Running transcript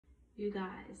You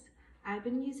guys, I've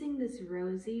been using this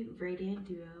Rosy Radiant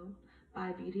Duo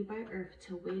by Beauty by Earth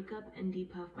to wake up and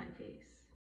depuff my face.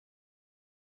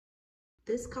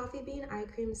 This coffee bean eye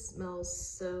cream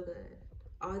smells so good.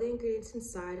 All the ingredients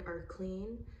inside are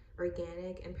clean,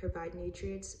 organic, and provide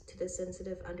nutrients to the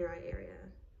sensitive under eye area.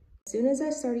 As soon as I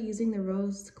started using the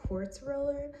Rose Quartz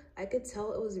roller, I could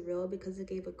tell it was real because it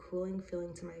gave a cooling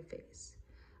feeling to my face.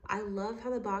 I love how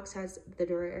the box has the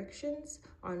directions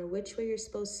on which way you're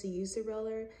supposed to use the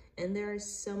roller, and there are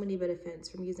so many benefits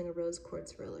from using a Rose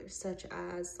Quartz roller, such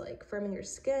as like firming your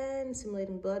skin,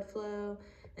 stimulating blood flow,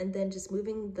 and then just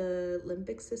moving the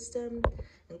limbic system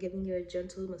and giving you a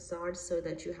gentle massage so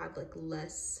that you have like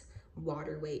less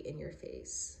water weight in your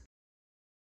face.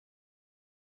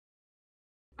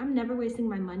 I'm never wasting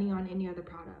my money on any other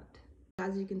product.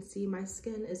 As you can see, my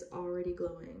skin is already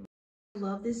glowing. I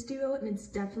love this duo and it's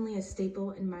definitely a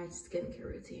staple in my skincare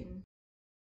routine.